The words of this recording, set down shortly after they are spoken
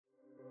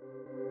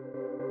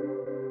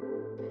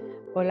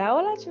Hola,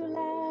 hola,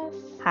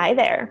 chulas. Hi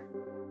there.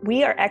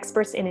 We are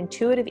experts in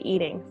intuitive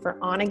eating for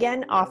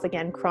on-again,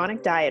 off-again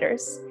chronic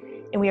dieters,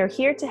 and we are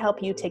here to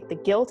help you take the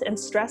guilt and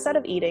stress out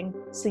of eating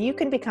so you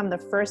can become the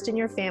first in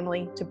your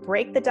family to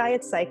break the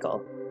diet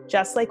cycle,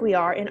 just like we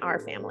are in our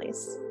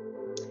families.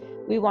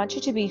 We want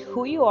you to be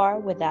who you are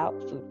without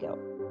food guilt.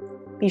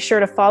 Be sure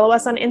to follow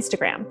us on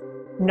Instagram,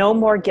 No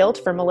More Guilt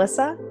for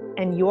Melissa,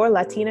 and Your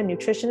Latina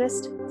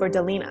Nutritionist for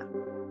Delina.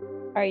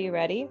 Are you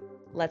ready?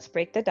 Let's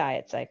break the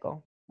diet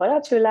cycle. Hola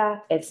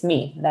chula, it's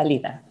me,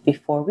 Dalina.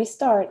 Before we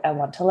start, I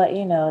want to let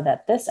you know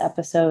that this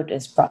episode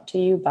is brought to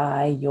you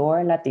by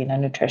Your Latina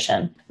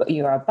Nutrition. What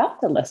you are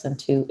about to listen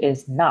to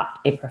is not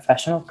a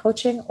professional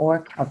coaching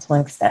or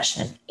counseling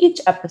session.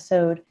 Each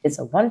episode is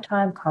a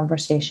one-time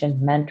conversation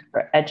meant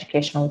for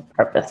educational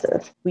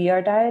purposes. We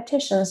are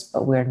dietitians,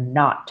 but we're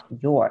not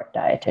your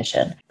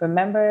dietitian.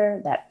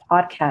 Remember that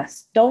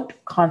podcasts don't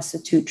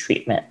constitute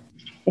treatment.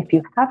 If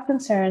you have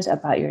concerns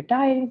about your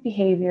dieting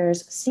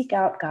behaviors, seek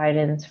out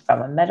guidance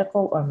from a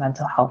medical or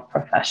mental health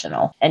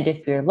professional. And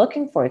if you're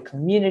looking for a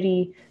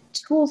community,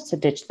 tools to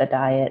ditch the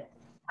diet,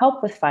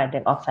 help with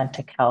finding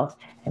authentic health,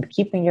 and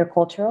keeping your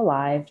culture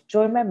alive,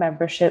 join my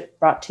membership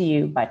brought to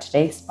you by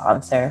today's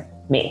sponsor,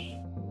 me.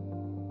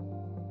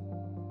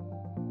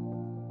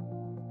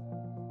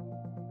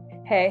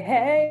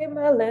 Hey,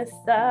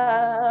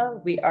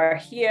 Melissa. We are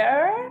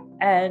here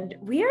and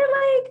we are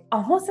like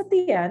almost at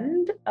the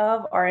end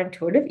of our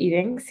intuitive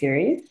eating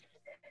series.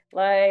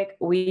 Like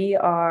we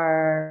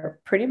are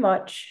pretty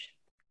much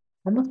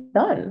almost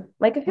done.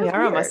 Like it feels We are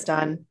weird, almost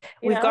done.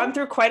 you We've know? gone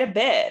through quite a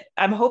bit.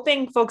 I'm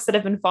hoping folks that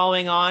have been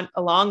following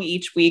along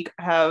each week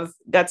have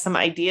got some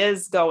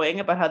ideas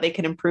going about how they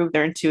can improve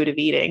their intuitive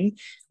eating.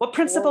 What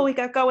principle we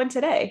got going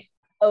today?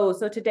 Oh,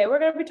 so today we're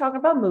going to be talking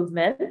about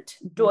movement,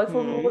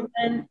 joyful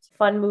movement,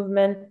 fun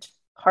movement,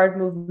 hard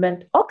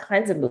movement, all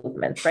kinds of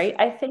movements, right?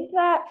 I think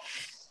that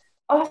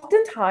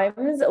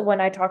oftentimes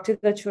when I talk to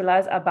the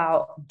chulas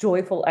about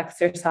joyful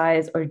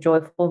exercise or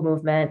joyful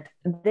movement,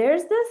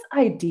 there's this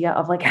idea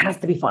of like, it has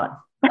to be fun.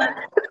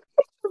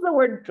 The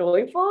word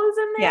joyful is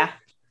in there. Yeah.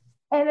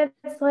 And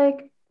it's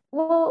like,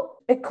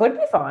 well, it could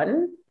be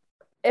fun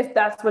if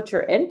that's what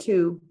you're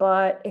into,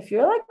 but if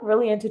you're like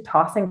really into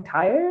tossing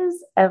tires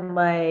and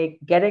like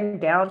getting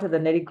down to the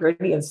nitty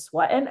gritty and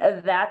sweating,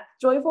 if that's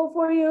joyful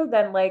for you,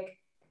 then like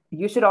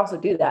you should also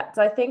do that.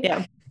 So I think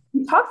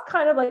we talked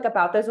kind of like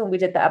about this when we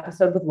did the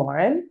episode with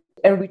Lauren,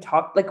 and we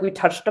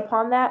touched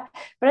upon that.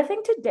 But I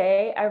think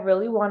today I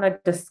really want to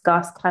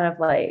discuss kind of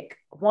like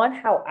one,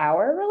 how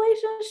our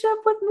relationship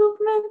with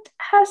movement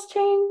has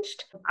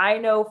changed. I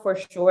know for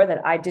sure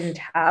that I didn't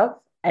have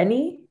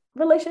any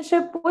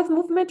relationship with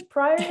movement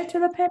prior to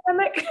the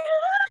pandemic.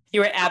 You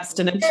were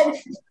abstinent.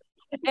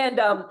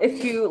 And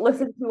if you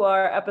listen to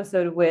our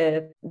episode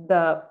with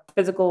the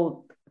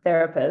physical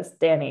therapist,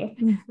 Danny,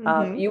 you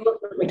will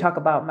hear me talk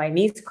about my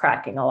knees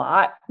cracking a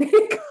lot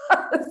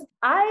because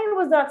I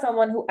was not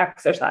someone who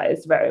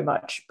exercised very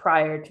much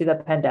prior to the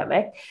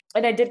pandemic.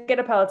 And I did get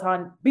a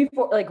Peloton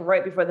before, like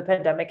right before the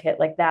pandemic hit,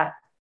 like that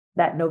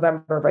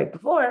November right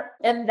before.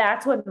 And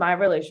that's when my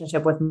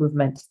relationship with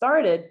movement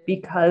started,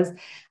 because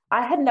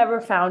I had never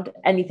found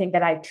anything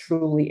that I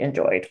truly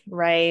enjoyed.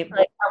 Right.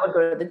 Like I would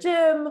go to the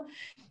gym.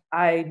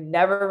 I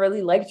never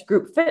really liked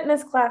group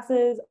fitness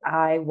classes.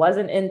 I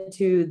wasn't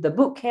into the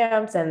boot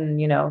camps and,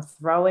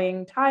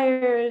 throwing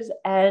tires.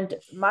 And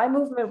my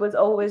movement was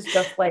always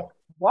just like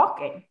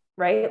walking,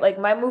 right? Like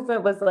my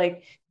movement was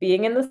like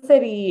being in the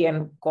city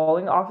and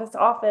going office to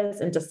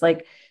office and just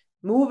like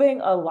moving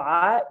a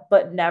lot,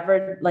 but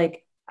never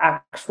like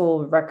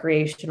actual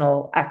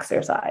recreational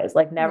exercise,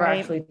 like never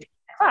actually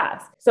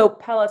class. So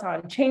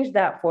Peloton changed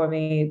that for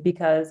me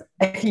because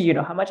you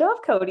know how much I love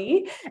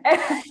Cody.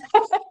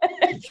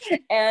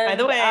 And by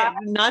the way,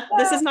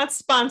 this is not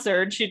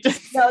sponsored. She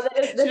just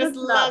this is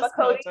not. But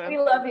Cody, we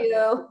love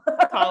you.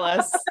 Call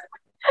us.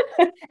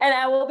 And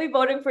I will be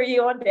voting for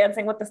you on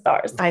Dancing with the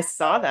Stars. I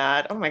saw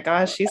that. Oh my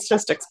gosh, she's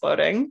just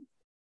exploding.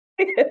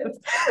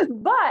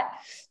 But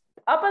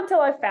up until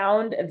I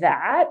found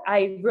that,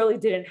 I really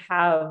didn't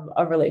have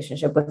a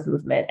relationship with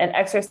movement, and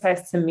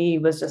exercise to me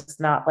was just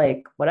not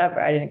like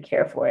whatever. I didn't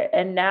care for it.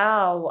 And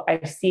now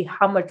I see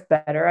how much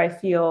better I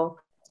feel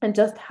and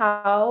just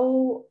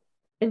how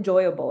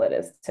enjoyable it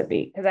is to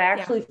be, because I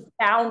actually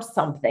found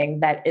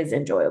something that is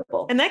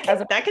enjoyable. And that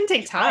can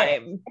take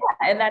time.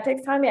 Yeah, and that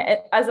takes time,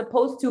 as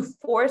opposed to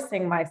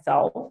forcing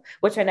myself,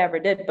 which I never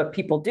did, but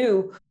people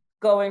do,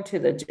 going to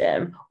the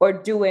gym or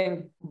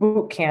doing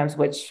boot camps,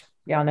 which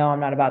y'all know I'm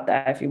not about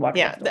that. If you watch,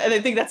 I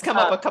think that's come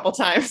up a couple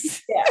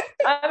times. Yeah,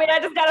 I mean, I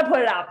just got to put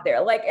it out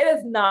there. Like, it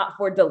is not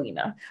for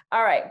Delina.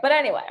 All right, but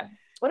anyway,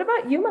 what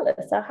about you,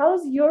 Melissa?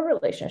 How's your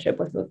relationship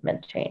with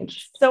movement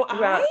changed? So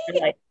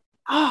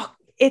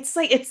it's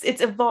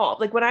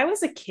evolved. Like when I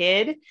was a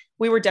kid,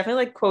 we were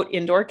definitely like quote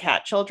indoor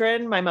cat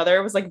children. My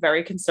mother was like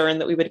very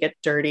concerned that we would get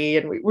dirty,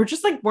 and we were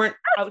just like weren't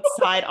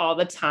outside all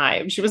the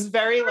time. She was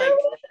very like,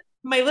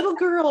 my little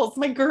girls,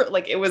 my girl,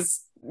 like it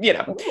was.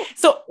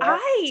 So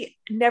I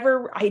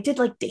did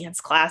like dance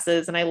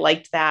classes and I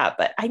liked that,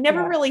 but I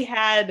never really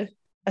had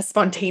a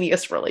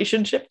spontaneous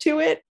relationship to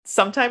it,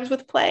 sometimes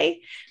with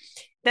play.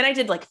 Then I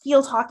did like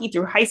field hockey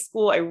through high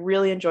school. I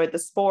really enjoyed the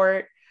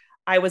sport.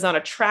 I was on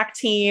a track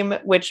team,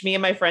 which me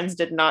and my friends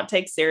did not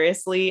take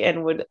seriously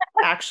and would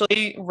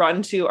actually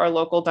run to our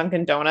local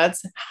Dunkin'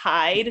 Donuts,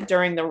 hide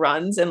during the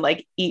runs and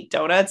like eat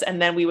donuts.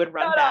 And then we would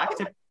run back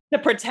to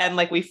pretend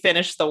like we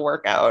finished the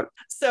workout.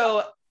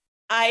 So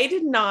I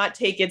did not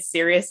take it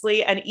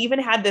seriously and even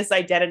had this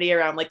identity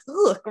around like,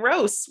 ugh,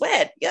 gross,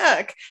 sweat,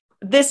 yuck.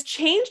 This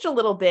changed a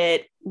little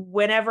bit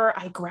whenever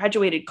I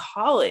graduated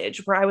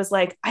college, where I was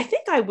like, I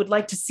think I would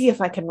like to see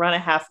if I can run a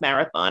half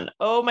marathon.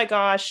 Oh my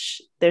gosh,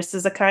 this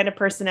is a kind of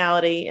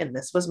personality, and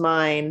this was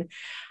mine.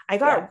 I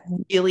got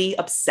really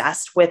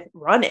obsessed with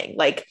running,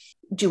 like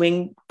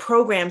doing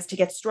programs to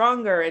get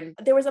stronger. And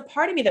there was a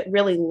part of me that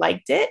really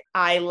liked it.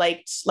 I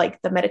liked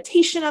like the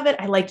meditation of it.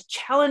 I liked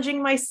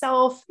challenging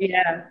myself.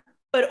 Yeah.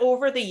 But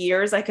over the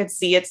years, I could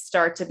see it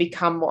start to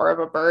become more of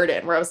a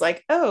burden where I was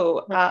like,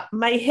 oh,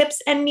 my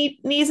hips and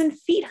knees and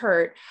feet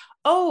hurt.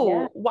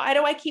 Oh, why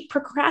do I keep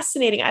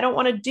procrastinating? I don't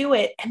want to do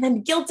it. And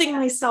then guilting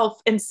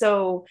myself. And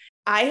so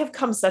I have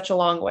come such a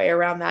long way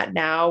around that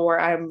now where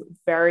I'm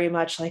very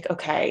much like,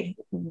 okay,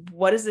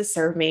 what does this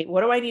serve me?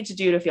 What do I need to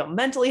do to feel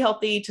mentally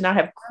healthy, to not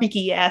have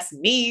creaky ass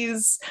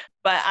knees?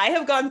 But I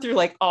have gone through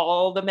like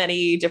all the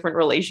many different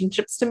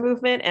relationships to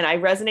movement. And I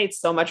resonate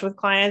so much with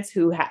clients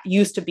who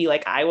used to be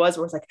like I was,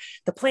 where it's like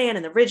the plan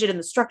and the rigid and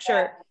the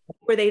structure,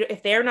 where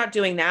if they're not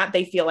doing that,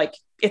 they feel like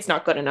it's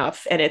not good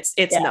enough and it's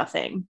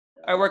nothing.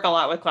 I work a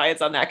lot with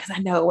clients on that because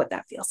I know what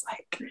that feels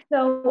like.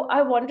 So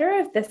I wonder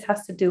if this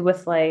has to do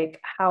with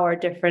like how we're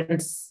different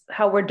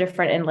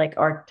in like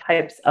our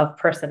types of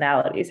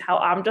personalities, how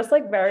I'm just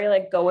like very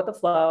like go with the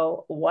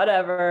flow,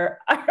 whatever.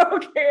 I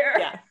don't care.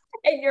 Yeah.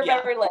 And you're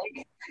very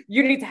like,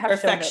 you need to have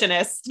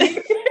perfectionist.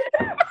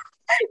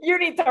 You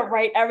need to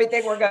write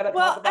everything we're going to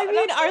talk about. I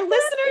mean, our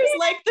listeners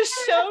like the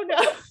show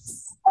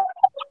notes.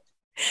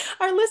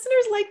 Our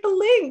listeners like the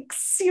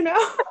links, you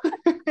know?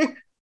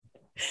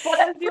 But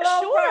as you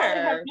all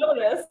have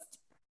noticed,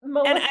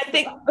 Melissa, and I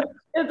think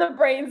is the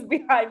brains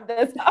behind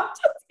this. I'm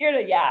just here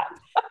to yap.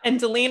 And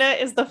Delina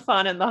is the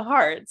fun and the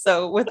heart.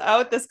 So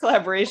without this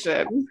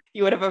collaboration,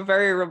 you would have a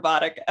very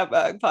robotic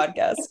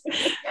podcast.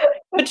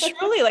 But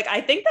truly, like, I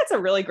think that's a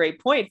really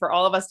great point for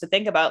all of us to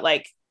think about.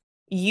 Like,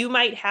 you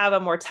might have a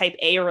more type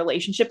A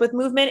relationship with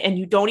movement and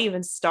you don't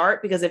even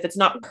start because if it's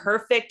not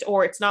perfect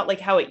or it's not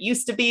like how it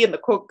used to be in the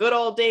quote good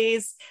old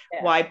days,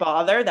 why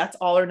bother? That's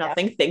all or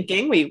nothing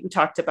thinking. We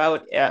talked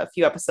about a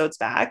few episodes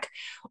back.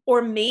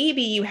 Or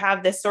maybe you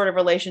have this sort of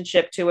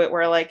relationship to it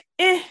where like,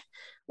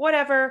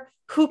 whatever,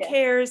 who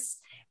cares?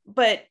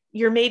 But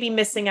you're maybe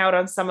missing out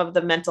on some of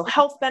the mental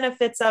health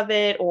benefits of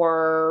it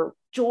or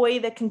joy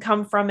that can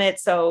come from it.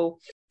 So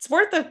it's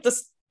worth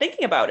just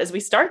thinking about as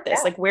we start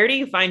this, like, where do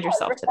you find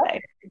yourself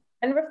today?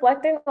 And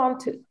reflecting on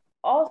to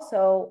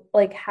also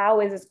like,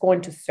 how is this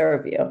going to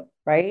serve you?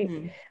 Right.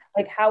 Mm-hmm.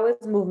 Like, how is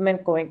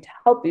movement going to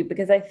help you?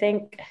 Because I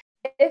think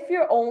if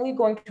you're only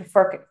going to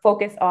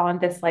focus on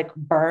this like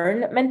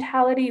burn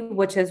mentality,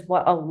 which is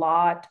what a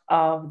lot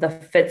of the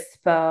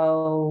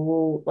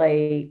Fitspo,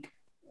 like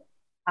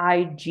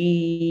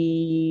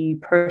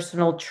IG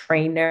personal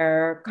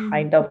trainer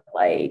kind of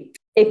like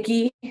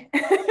ickiness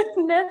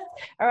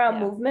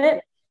around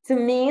movement. To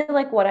me,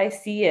 like what I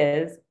see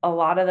is a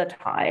lot of the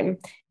time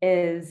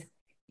is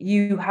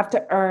you have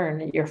to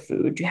earn your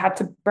food. You have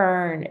to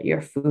burn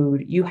your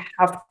food. You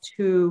have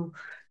to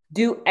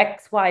do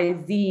X, Y,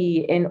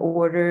 Z in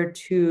order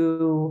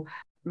to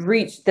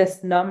reach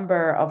this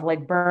number of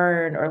like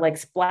burn or like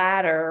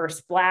splatter or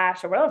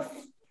splash or whatever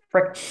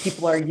frick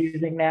people are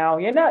using now.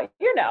 You know,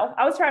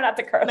 I was trying not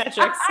to curse.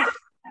 Metrics.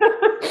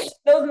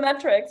 Those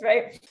metrics,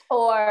 right?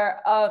 Or,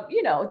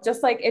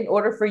 just like in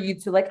order for you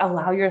to like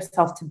allow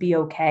yourself to be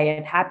okay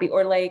and happy,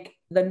 or like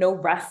the no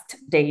rest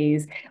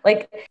days,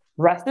 like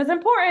rest is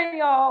important,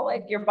 y'all.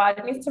 Like your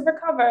body needs to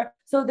recover.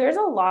 So there's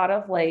a lot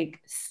of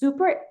like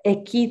super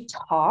icky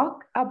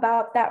talk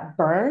about that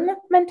burn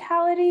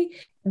mentality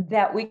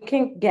that we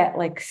can get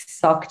like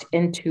sucked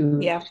into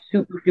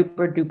super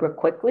duper duper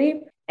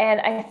quickly.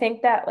 And I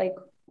think that like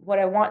what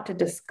I want to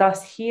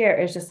discuss here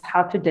is just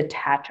how to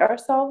detach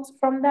ourselves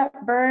from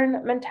that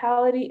burn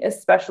mentality,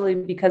 especially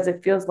because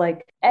it feels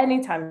like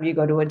anytime you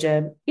go to a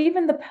gym,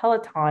 even the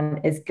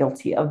Peloton is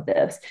guilty of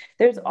this.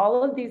 There's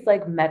all of these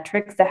like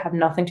metrics that have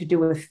nothing to do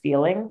with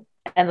feeling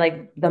and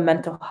like the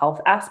mental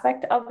health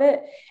aspect of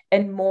it,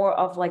 and more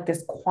of like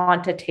this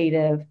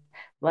quantitative,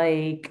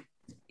 like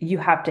you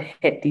have to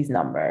hit these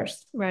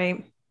numbers.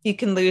 Right. You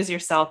can lose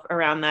yourself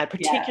around that,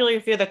 particularly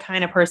if you're the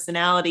kind of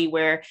personality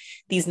where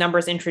these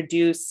numbers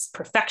introduce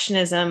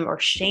perfectionism or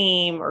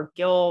shame or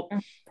guilt.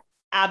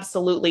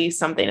 Absolutely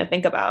something to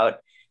think about.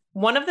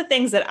 One of the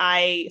things that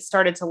I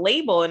started to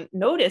label and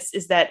notice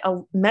is that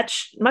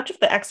much of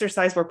the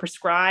exercise we're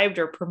prescribed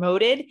or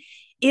promoted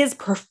is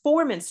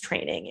performance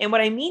training. And what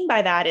I mean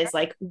by that is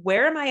like,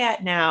 where am I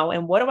at now?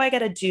 And what do I got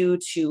to do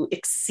to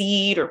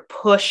exceed or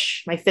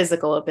push my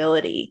physical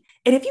ability?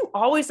 And if you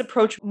always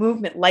approach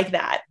movement like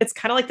that, it's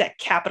kind of like that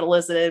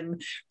capitalism,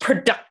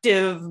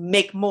 productive,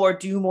 make more,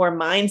 do more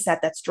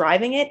mindset that's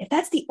driving it. If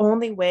that's the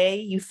only way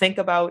you think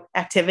about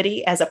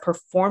activity as a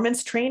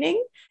performance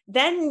training,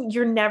 then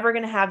you're never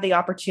going to have the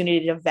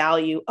opportunity to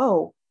value,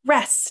 oh,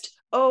 rest.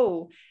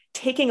 Oh,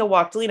 taking a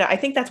walk. Delina, I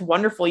think that's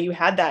wonderful. You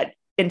had that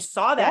and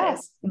saw that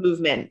as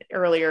movement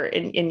earlier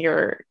in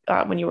your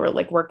when you were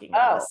like working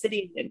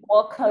sitting in.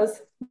 Well,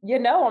 because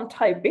I'm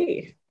type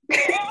B.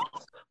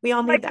 We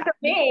all need like that. To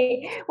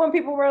me, when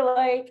people were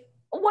like,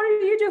 what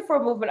do you do for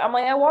a movement? I'm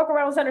like, I walk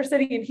around Center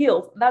City in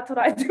heels. That's what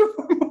I do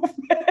for movement.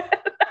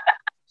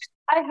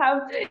 I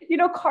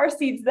have, car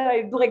seats that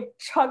I like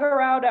chug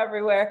around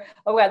everywhere.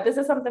 Oh God, this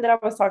is something that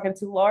I was talking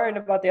to Lauren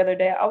about the other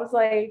day. I was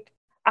like,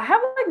 I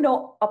have like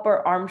no upper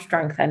arm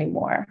strength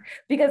anymore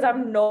because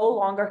I'm no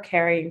longer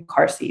carrying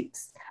car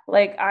seats.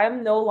 Like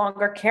I'm no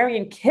longer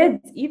carrying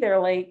kids either.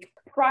 Like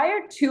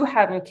prior to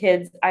having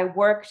kids, I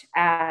worked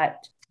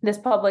at this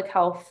public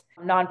health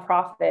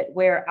nonprofit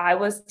where I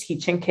was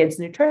teaching kids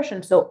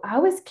nutrition. So I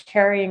was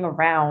carrying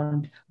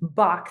around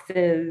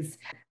boxes.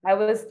 I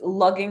was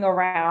lugging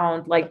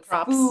around like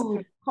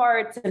food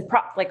carts and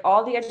props, like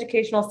all the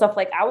educational stuff.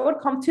 Like I would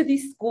come to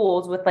these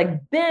schools with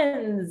like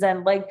bins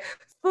and like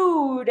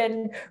food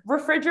and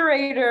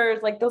refrigerators,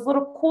 like those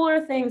little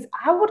cooler things.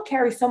 I would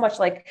carry so much,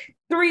 like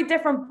 3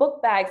 different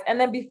book bags. And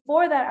then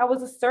before that, I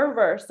was a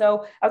server.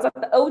 So I was like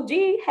the OG,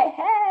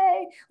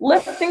 hey,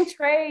 lifting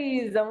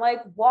trays and like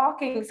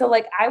walking. So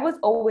like I was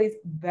always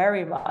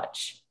very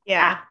much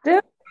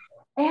active.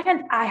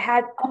 And I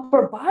had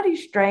upper body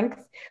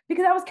strength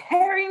because I was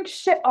carrying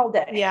shit all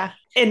day. Yeah.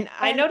 And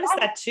I noticed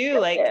that too.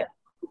 Like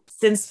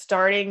since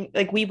starting,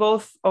 like we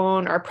both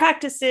own our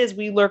practices,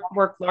 we work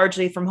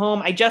largely from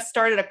home. I just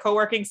started a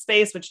co-working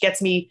space, which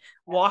gets me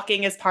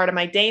walking as part of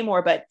my day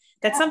more, but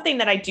that's something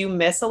that I do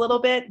miss a little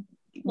bit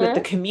with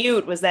the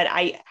commute was that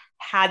I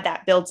had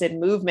that built-in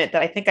movement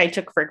that I think I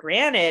took for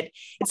granted.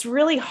 It's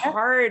really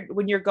hard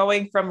when you're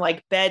going from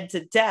like bed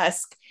to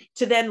desk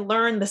to then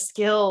learn the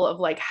skill of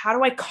like, how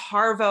do I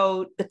carve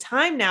out the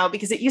time now?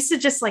 Because it used to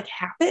just like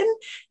happen.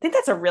 I think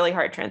that's a really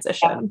hard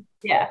transition.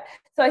 Yeah.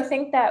 So I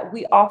think that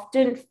we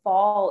often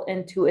fall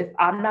into, if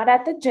I'm not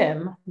at the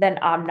gym, then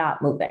I'm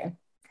not moving.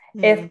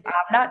 If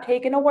I'm not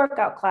taking a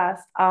workout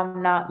class,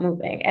 I'm not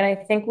moving. And I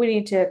think we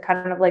need to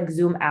kind of like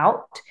zoom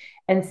out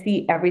and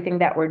see everything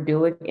that we're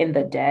doing in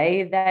the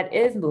day that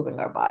is moving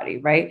our body,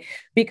 right?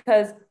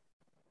 Because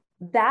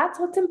that's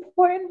what's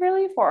important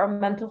really for our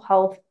mental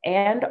health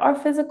and our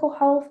physical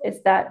health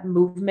is that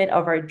movement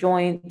of our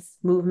joints,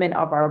 movement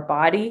of our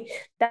body.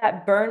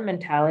 That burn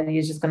mentality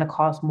is just going to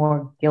cause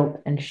more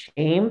guilt and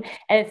shame,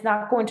 and it's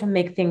not going to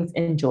make things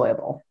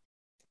enjoyable,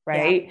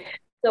 right? Yeah.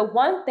 So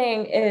one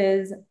thing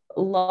is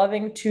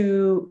loving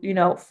to,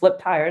 flip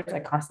tires. I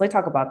constantly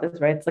talk about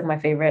this, right? It's like my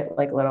favorite,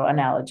 like little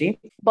analogy,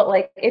 but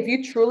like, if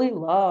you truly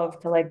love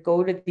to like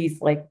go to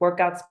these like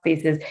workout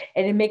spaces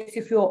and it makes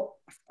you feel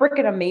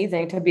freaking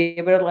amazing to be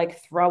able to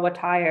like throw a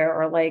tire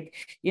or like,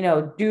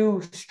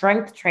 do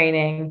strength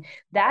training,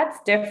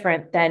 that's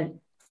different than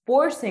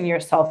forcing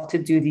yourself to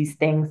do these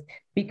things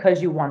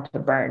because you want to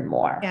burn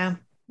more. Yeah.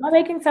 Not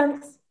making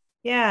sense.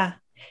 Yeah.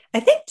 I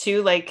think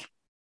too, like,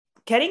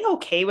 getting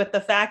okay with the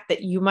fact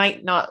that you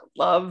might not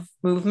love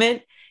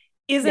movement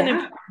is an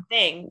important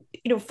thing.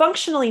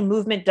 Functionally,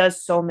 movement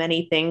does so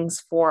many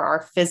things for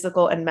our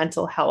physical and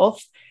mental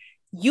health.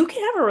 You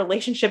can have a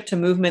relationship to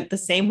movement the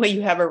same way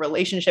you have a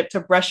relationship to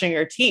brushing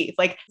your teeth.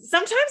 Like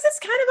sometimes it's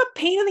kind of a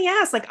pain in the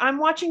ass. Like I'm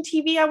watching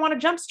TV, I want to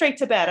jump straight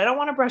to bed. I don't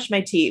want to brush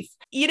my teeth.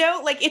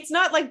 Like it's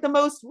not like the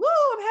most, woo,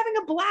 I'm having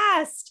a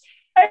blast.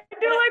 I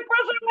do like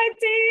brushing my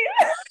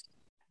teeth.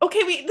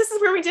 Okay, this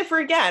is where we differ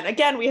again.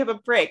 Again, we have a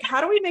break.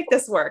 How do we make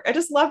this work? I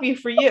just love you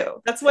for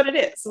you. That's what it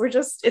is.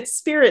 It's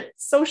spirit,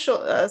 social,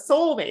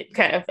 soulmate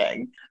kind of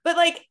thing. But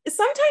like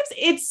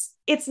sometimes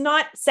it's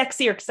not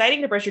sexy or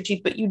exciting to brush your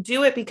teeth, but you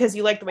do it because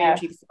you like the way your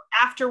teeth feel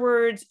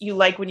afterwards. You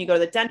like when you go to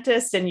the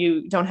dentist and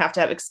you don't have to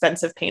have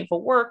expensive,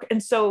 painful work.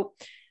 And so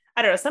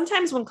I don't know,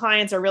 sometimes when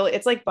clients are really,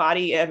 it's like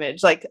body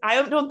image. Like,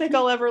 I don't think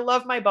I'll ever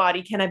love my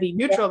body. Can I be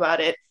neutral about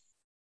it?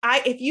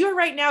 If you're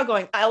right now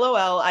going,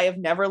 LOL, I have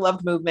never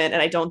loved movement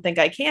and I don't think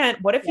I can.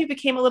 What if you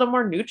became a little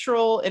more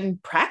neutral and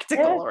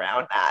practical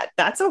around that?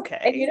 That's okay.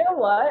 And you know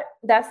what?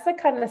 That's the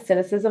kind of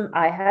cynicism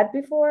I had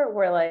before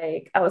where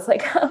like, I was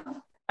like,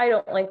 I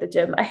don't like the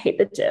gym. I hate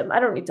the gym. I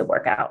don't need to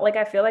work out. Like,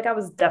 I feel like I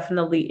was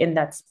definitely in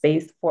that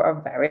space for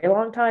a very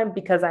long time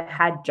because I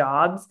had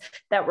jobs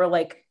that were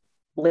like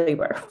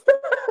labor.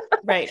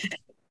 Right.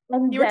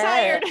 And you were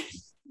tired.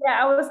 Yeah,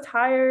 I was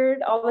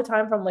tired all the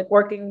time from like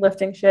working,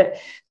 lifting shit.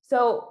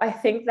 So I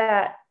think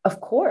that,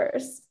 of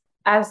course,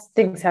 as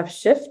things have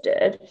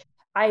shifted,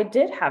 I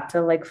did have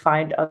to like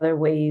find other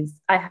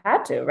ways. I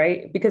had to,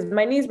 right? Because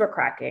my knees were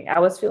cracking. I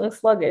was feeling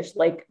sluggish.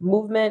 Like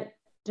movement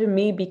to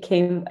me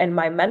became, and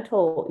my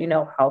mental,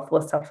 health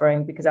was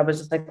suffering because I was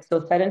just like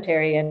so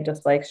sedentary and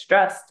just like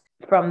stressed.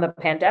 from the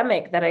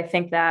pandemic that I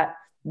think that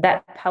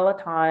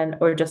Peloton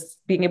or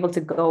just being able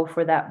to go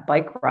for that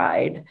bike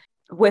ride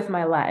with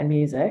my Latin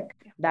music,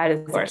 that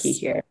is the key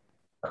here.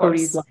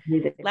 Cody's Latin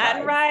music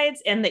Latin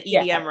rides and the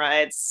EDM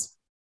rides.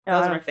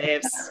 Those are my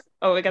faves.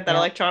 Oh, we got that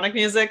electronic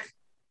music.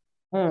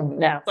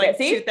 No, like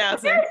 2000. They're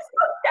so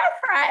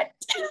different.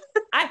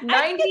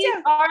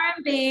 90s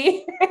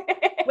R&B.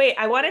 Wait,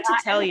 I wanted to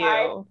tell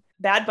you,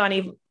 Bad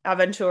Bunny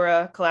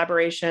Aventura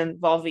collaboration,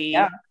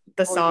 Volvi,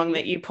 the song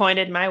that you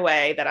pointed my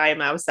way that I am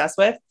now obsessed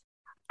with.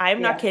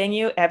 I'm not kidding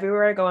you.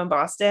 Everywhere I go in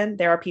Boston,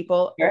 there are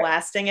people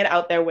blasting it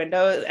out their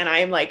windows, and I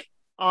am like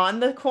on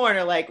the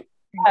corner, like,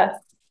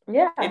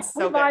 it's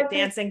so good.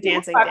 Dancing.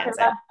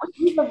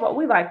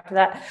 We liked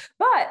that.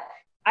 But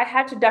I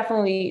had to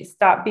definitely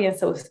stop being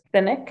so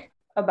cynic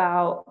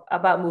about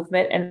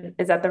movement. And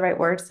is that the right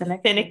word?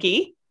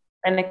 Finicky.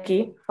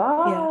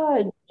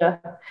 Fudge.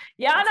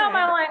 Yeah, I know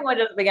my language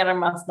is beginner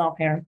must not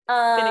here.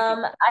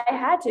 I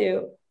had to.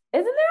 Isn't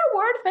there a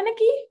word,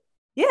 finicky?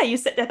 Yeah,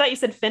 I thought you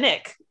said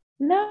finnick.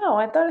 No,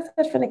 I thought it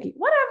said finicky.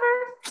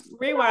 Whatever.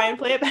 Rewind,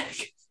 play it back.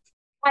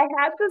 I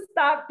had to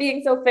stop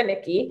being so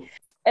finicky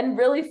and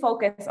really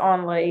focus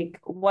on like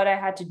what I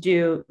had to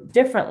do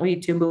differently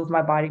to move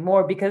my body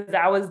more, because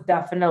I was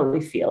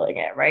definitely feeling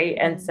it, right?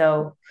 And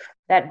so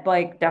that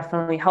bike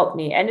definitely helped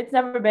me. And it's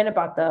never been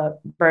about the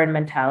burn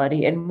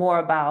mentality and more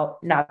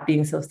about not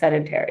being so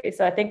sedentary.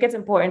 So I think it's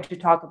important to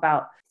talk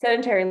about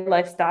sedentary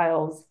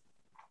lifestyles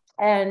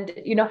and,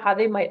 you know, how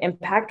they might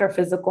impact our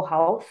physical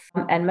health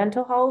and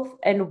mental health,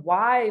 and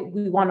why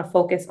we want to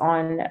focus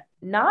on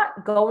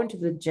not going to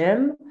the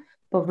gym,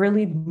 but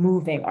really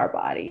moving our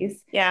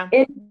bodies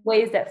in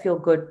ways that feel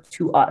good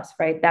to us,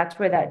 right? That's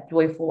where that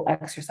joyful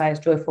exercise,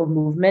 joyful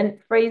movement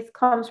phrase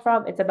comes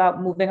from. It's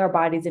about moving our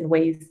bodies in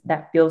ways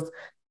that feels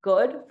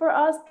good for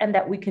us and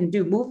that we can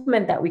do,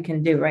 movement that we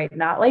can do, right?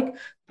 Not like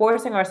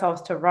forcing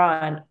ourselves to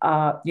run,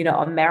 a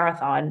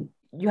marathon.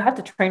 You have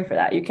to train for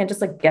that. You can't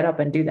just like get up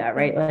and do that,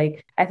 right?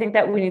 Like, I think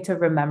that we need to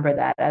remember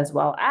that as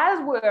well,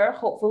 as we're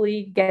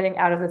hopefully getting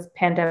out of this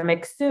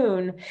pandemic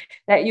soon,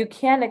 that you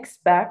can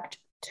expect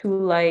to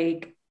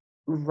like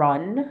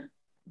run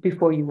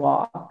before you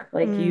walk.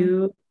 Like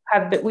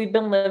we've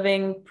been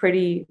living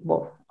pretty,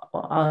 well,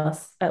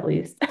 us at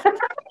least,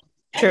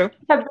 true,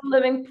 have been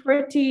living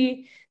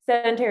pretty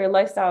sedentary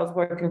lifestyles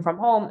working from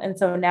home. And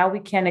so now we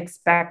can't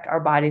expect our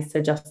bodies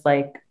to just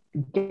like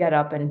get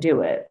up and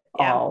do it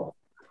all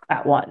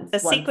at once. The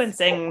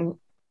sequencing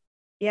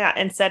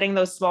and setting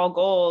those small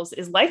goals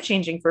is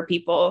life-changing for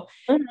people.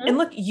 And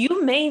look,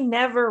 you may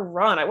never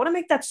run. I want to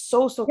make that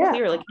so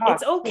clear. Like,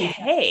 it's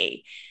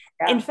okay.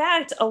 In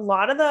fact, a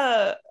lot of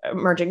the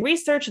emerging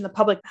research and the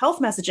public health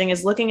messaging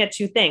is looking at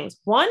two things.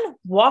 One,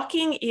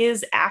 walking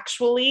is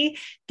actually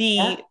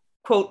the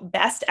quote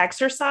best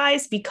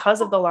exercise because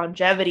of the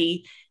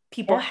longevity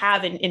people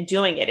have in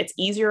doing it. It's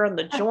easier on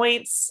the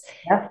joints.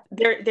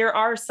 There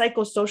are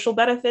psychosocial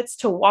benefits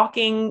to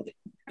walking.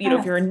 You know,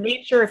 if you're in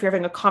nature, if you're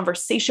having a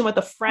conversation with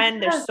a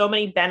friend, there's so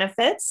many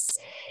benefits.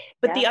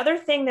 But the other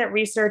thing that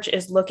research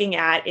is looking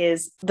at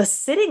is the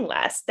sitting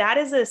less. That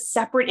is a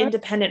separate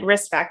independent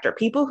risk factor.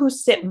 People who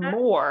sit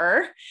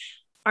more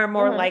are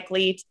more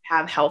likely to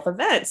have health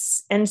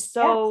events. And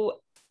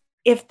so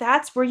if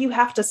that's where you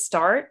have to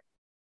start,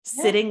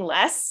 sitting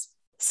less,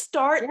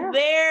 start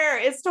there.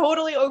 It's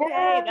totally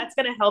okay. That's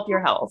going to help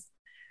your health.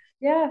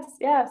 Yes.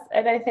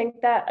 And I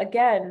think that,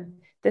 again,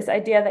 this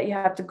idea that you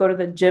have to go to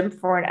the gym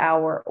for an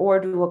hour or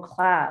do a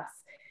class,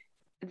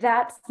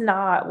 that's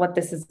not what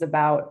this is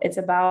about. It's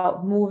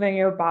about moving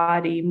your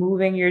body,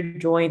 moving your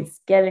joints,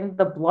 getting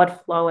the blood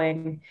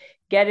flowing,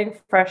 getting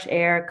fresh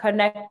air,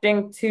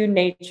 connecting to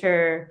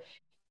nature,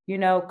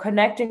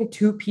 connecting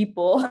to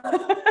people.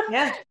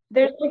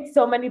 There's like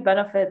so many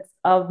benefits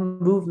of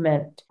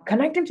movement.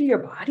 Connecting to your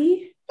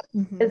body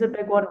is a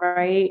big one,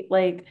 right?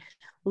 Like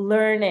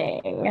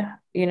learning,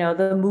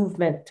 the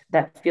movement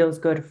that feels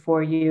good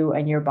for you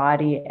and your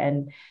body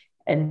and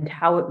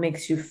how it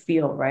makes you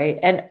feel, right?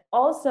 And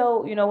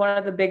also, one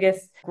of the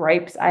biggest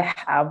gripes I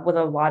have with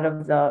a lot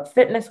of the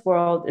fitness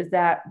world is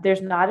that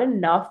there's not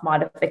enough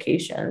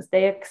modifications.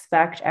 They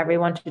expect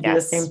everyone to do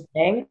the same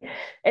thing.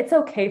 It's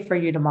okay for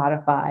you to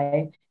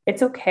modify.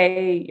 It's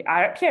okay.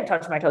 I can't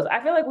touch my toes.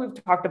 I feel like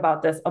we've talked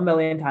about this a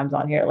million times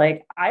on here.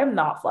 Like, I am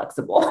not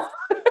flexible.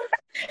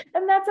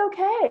 And that's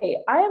okay.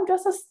 I am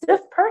just a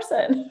stiff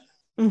person.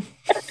 And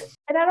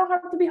I don't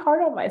have to be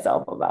hard on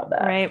myself about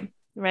that.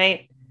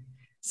 Right.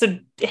 So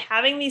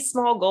having these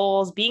small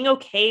goals, being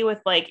okay with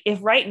like, if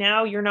right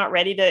now you're not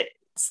ready to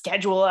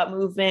schedule out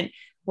movement,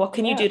 what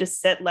can you do to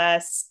sit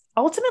less?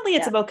 Ultimately,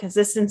 it's about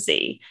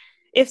consistency.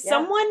 If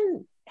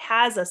someone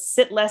has a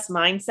sit less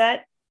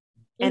mindset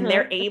and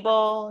they're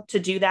able to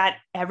do that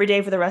every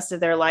day for the rest of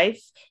their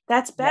life,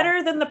 that's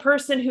better than the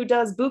person who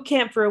does boot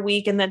camp for a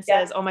week and then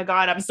says, oh my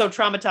God, I'm so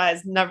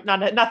traumatized,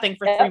 nothing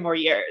for 3 more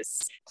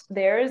years.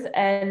 There's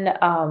an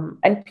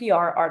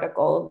NPR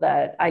article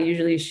that I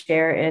usually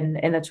share in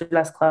the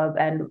Chulas Club,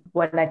 and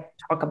when I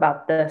talk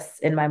about this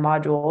in my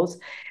modules,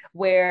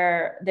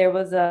 where there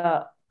was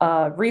a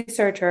a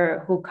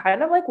researcher who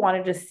kind of like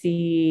wanted to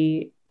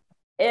see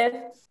if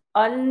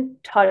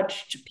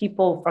untouched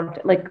people from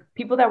like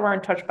people that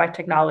weren't touched by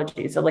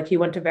technology. So like he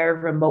went to very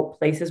remote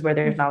places where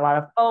there's not a lot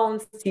of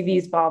phones,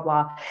 TVs, blah,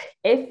 blah.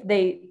 If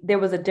there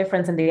was a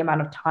difference in the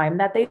amount of time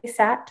that they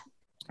sat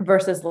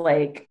versus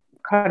like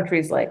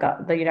countries like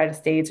the United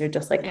States or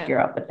just like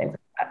Europe and things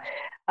like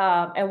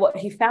that. And what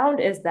he found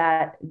is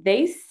that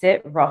they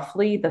sit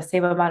roughly the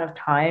same amount of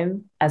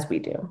time as we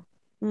do.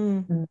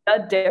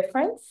 The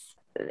difference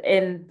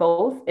in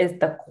both is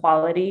the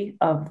quality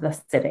of the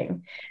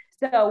sitting.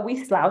 So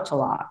we slouch a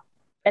lot.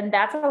 And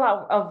that's a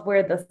lot of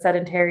where the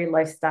sedentary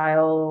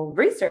lifestyle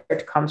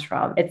research comes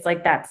from. It's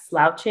like that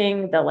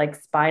slouching, the like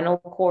spinal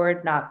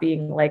cord not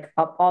being like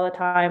up all the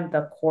time,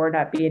 the core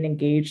not being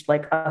engaged,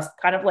 like us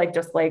kind of like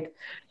just like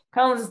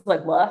kind of just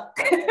like what?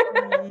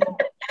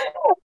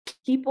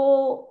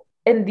 People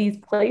in these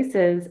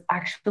places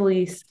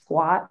actually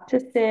squat to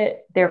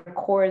sit, their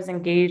core is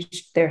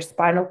engaged, their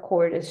spinal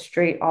cord is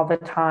straight all the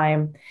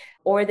time,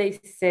 or they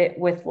sit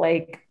with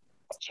like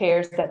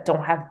chairs that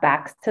don't have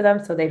backs to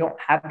them, so they don't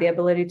have the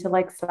ability to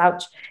like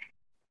slouch.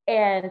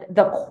 And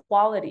the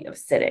quality of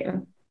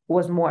sitting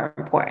was more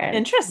important.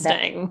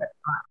 Interesting.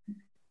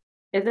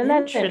 Isn't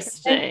that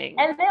interesting?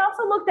 And they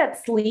also looked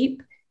at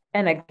sleep.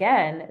 And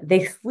again,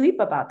 they sleep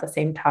about the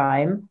same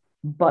time,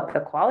 but the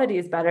quality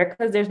is better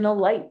because there's no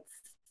lights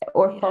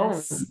or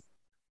phones.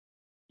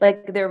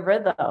 Like their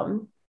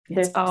rhythm.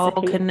 It's all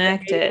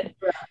connected.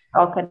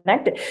 All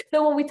connected.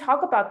 So when we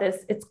talk about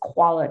this, it's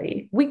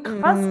quality. We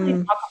constantly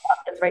talk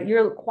about this, right?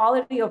 Your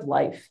quality of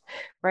life,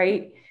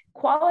 right?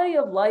 Quality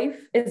of life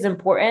is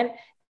important.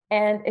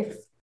 And if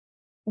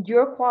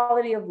your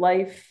quality of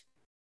life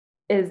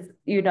is,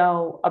 you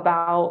know,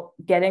 about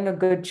getting a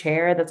good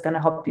chair that's going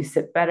to help you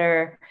sit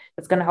better,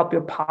 that's going to help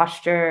your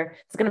posture,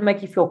 it's going to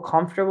make you feel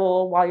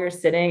comfortable while you're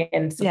sitting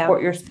and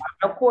support your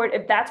spinal cord.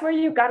 If that's where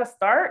you got to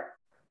start,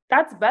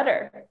 that's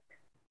better.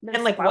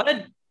 And like, what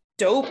a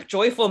dope,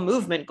 joyful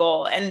movement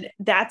goal. And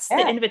that's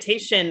the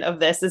invitation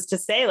of this, is to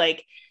say,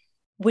 like,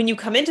 when you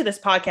come into this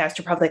podcast,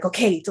 you're probably like,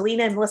 okay,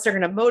 Delina and Melissa are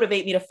going to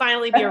motivate me to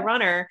finally be a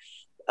runner.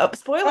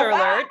 Spoiler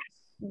alert,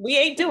 we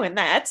ain't doing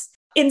that.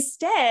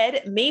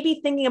 Instead,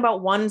 maybe thinking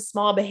about one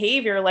small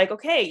behavior, like,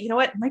 okay, you know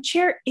what? My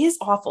chair is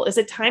awful. Is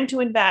it time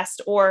to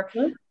invest? Or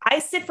I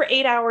sit for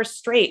 8 hours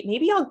straight.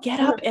 Maybe I'll get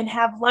up and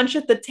have lunch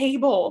at the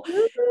table.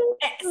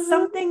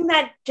 Something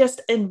that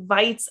just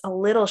invites a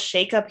little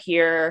shakeup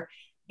here,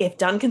 if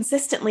done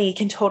consistently,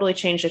 can totally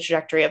change the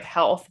trajectory of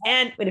health.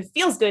 And when it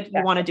feels good,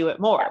 you want to do it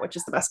more, which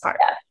is the best part.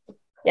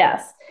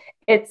 Yes.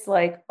 It's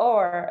like,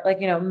 or like,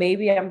 you know,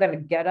 maybe I'm going to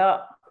get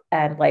up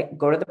and like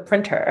go to the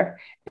printer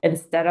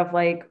instead of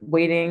like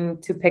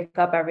waiting to pick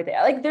up everything.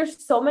 Like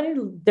there's so many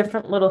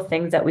different little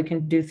things that we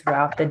can do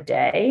throughout the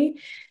day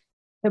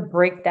to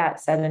break that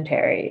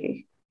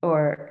sedentary,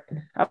 or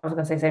I was going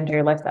to say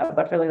sedentary lifestyle,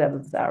 but I feel like that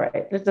doesn't sound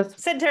right. It's just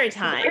sedentary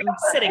time,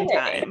 sitting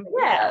time.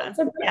 Yeah.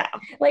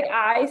 Like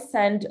I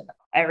send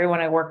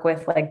everyone I work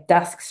with like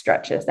desk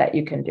stretches that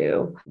you can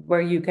do, where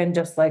you can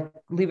just like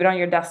leave it on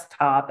your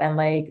desktop and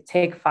like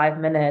take 5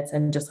 minutes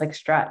and just like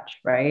stretch,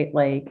 right?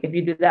 Like if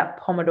you do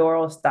that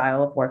Pomodoro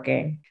style of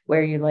working,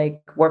 where you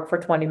like work for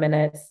 20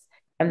 minutes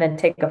and then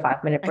take a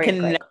 5-minute break. I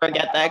can never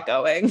get that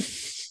going.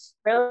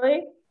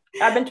 Really?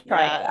 I've been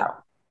trying it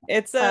out.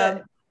 It's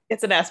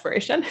an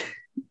aspiration.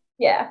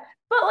 Yeah.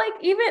 But like,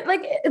 even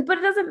like, but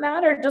it doesn't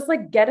matter. Just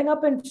like getting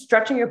up and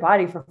stretching your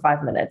body for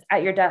 5 minutes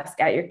at your desk,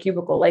 at your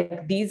cubicle.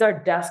 Like these are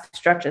desk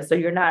stretches. So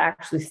you're not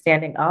actually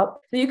standing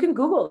up. So you can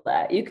Google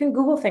that. You can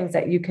Google things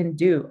that you can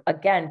do,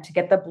 again, to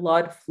get the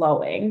blood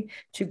flowing,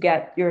 to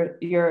get your,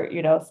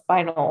 you know,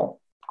 spinal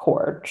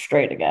cord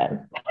straight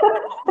again.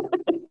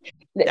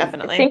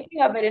 Definitely.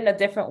 Thinking of it in a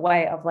different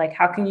way of like,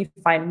 how can you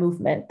find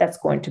movement that's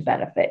going to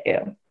benefit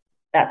you?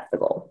 That's the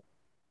goal.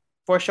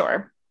 For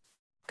sure.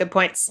 Good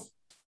points.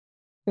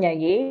 Yeah.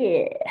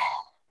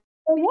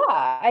 So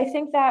yeah, I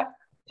think that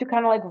to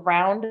kind of like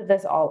round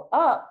this all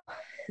up,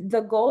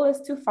 the goal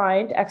is to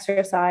find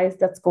exercise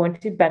that's going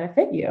to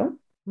benefit you,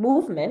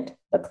 movement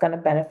that's going to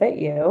benefit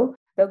you.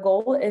 The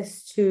goal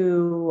is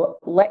to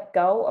let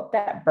go of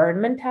that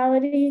burn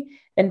mentality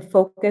and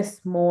focus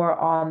more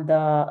on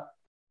the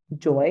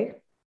joy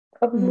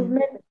of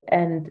movement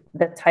and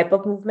the type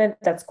of movement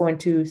that's going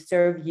to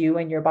serve you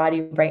and your body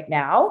right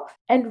now,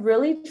 and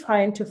really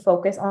trying to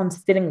focus on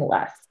sitting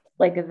less.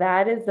 Like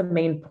that is the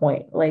main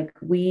point. Like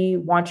we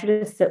want you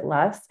to sit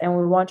less and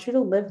we want you to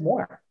live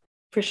more.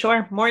 For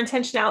sure. More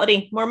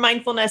intentionality, more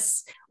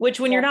mindfulness, which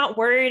when you're not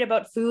worried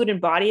about food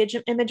and body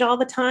image all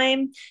the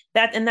time,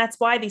 that's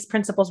why these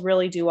principles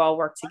really do all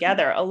work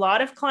together. A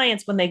lot of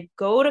clients, when they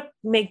go to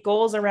make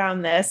goals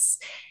around this,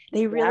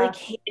 they really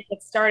can't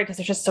get started because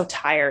they're just so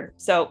tired.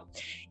 So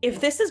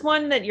if this is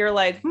one that you're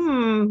like,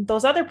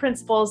 those other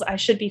principles I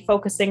should be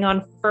focusing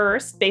on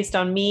first based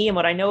on me and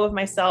what I know of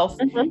myself,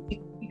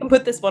 you can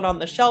put this one on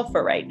the shelf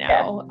for right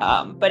now.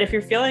 But if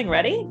you're feeling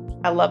ready,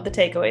 I love the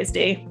takeaways,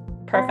 Dee.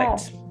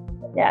 Perfect.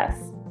 Yes.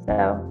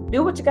 So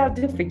do what you got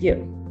to do for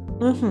you.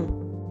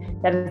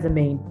 That is the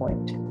main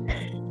point.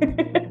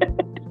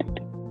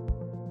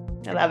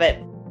 I love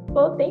it.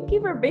 Well, thank you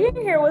for being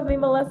here with me,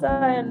 Melissa,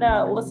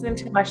 and listening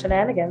to my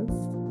shenanigans.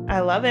 I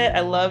love it.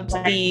 I loved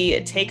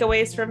the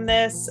takeaways from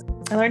this.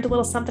 I learned a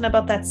little something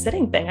about that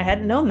sitting thing. I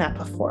hadn't known that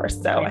before.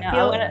 So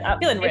I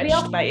feel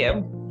enriched by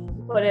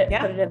you. Put it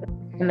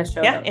in the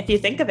show. Yeah, notes. if you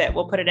think of it,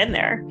 we'll put it in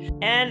there.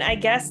 And I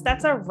guess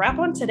that's a wrap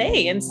on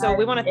today. And so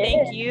we want to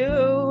thank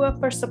you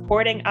for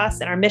supporting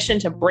us in our mission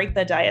to break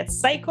the diet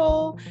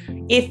cycle.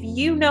 If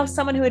you know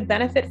someone who would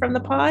benefit from the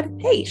pod,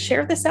 hey,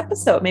 share this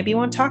episode. Maybe you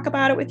want to talk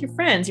about it with your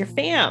friends, your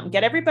fam,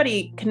 get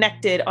everybody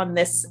connected on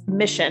this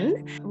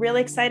mission.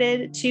 Really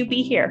excited to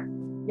be here.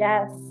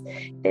 Yes.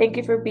 Thank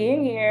you for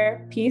being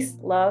here. Peace,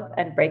 love,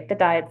 and break the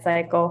diet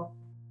cycle.